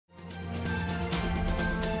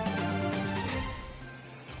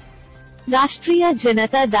Rashtriya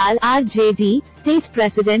Janata Dal (RJD) state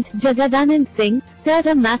president Jagadanand Singh stirred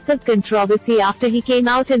a massive controversy after he came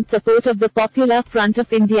out in support of the Popular Front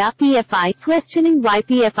of India (PFI), questioning why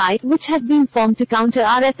PFI, which has been formed to counter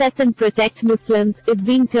RSS and protect Muslims, is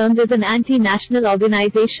being termed as an anti-national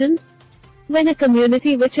organization. When a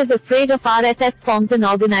community which is afraid of RSS forms an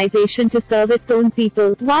organization to serve its own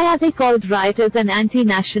people, why are they called rioters and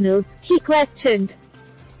anti-nationals? He questioned.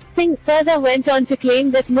 Singh further went on to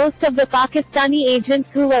claim that most of the Pakistani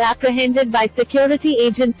agents who were apprehended by security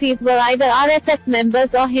agencies were either RSS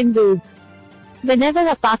members or Hindus. Whenever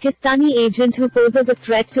a Pakistani agent who poses a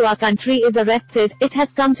threat to our country is arrested, it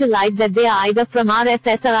has come to light that they are either from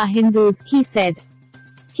RSS or are Hindus, he said.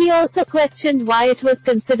 He also questioned why it was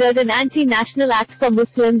considered an anti-national act for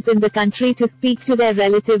Muslims in the country to speak to their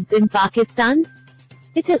relatives in Pakistan.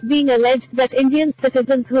 It is being alleged that Indian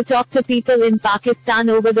citizens who talk to people in Pakistan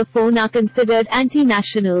over the phone are considered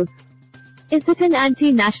anti-nationals. Is it an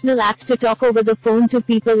anti-national act to talk over the phone to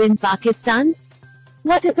people in Pakistan?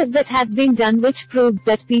 What is it that has been done which proves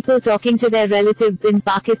that people talking to their relatives in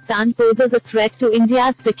Pakistan poses a threat to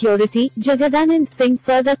India's security? Jagadanand Singh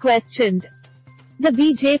further questioned. The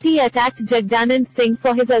BJP attacked Jagadanand Singh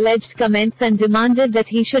for his alleged comments and demanded that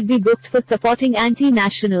he should be booked for supporting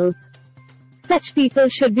anti-nationals. Such people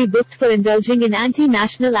should be booked for indulging in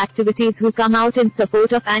anti-national activities who come out in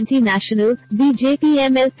support of anti-nationals, BJP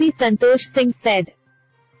MLC Santosh Singh said.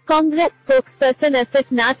 Congress spokesperson Asit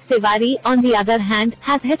Nath Tiwari, on the other hand,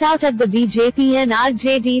 has hit out at the BJP and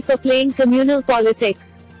RJD for playing communal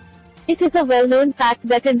politics. It is a well-known fact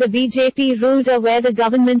that in the BJP ruled or where the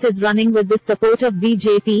government is running with the support of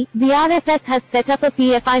BJP, the RSS has set up a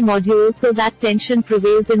PFI module so that tension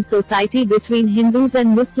prevails in society between Hindus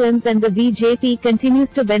and Muslims, and the BJP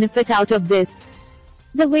continues to benefit out of this.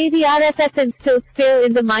 The way the RSS instills fear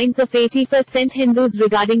in the minds of 80% Hindus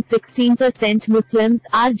regarding 16% Muslims,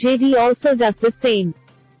 RJD also does the same.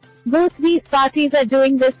 Both these parties are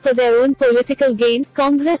doing this for their own political gain,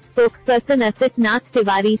 Congress spokesperson Asit Nath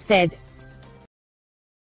Tiwari said.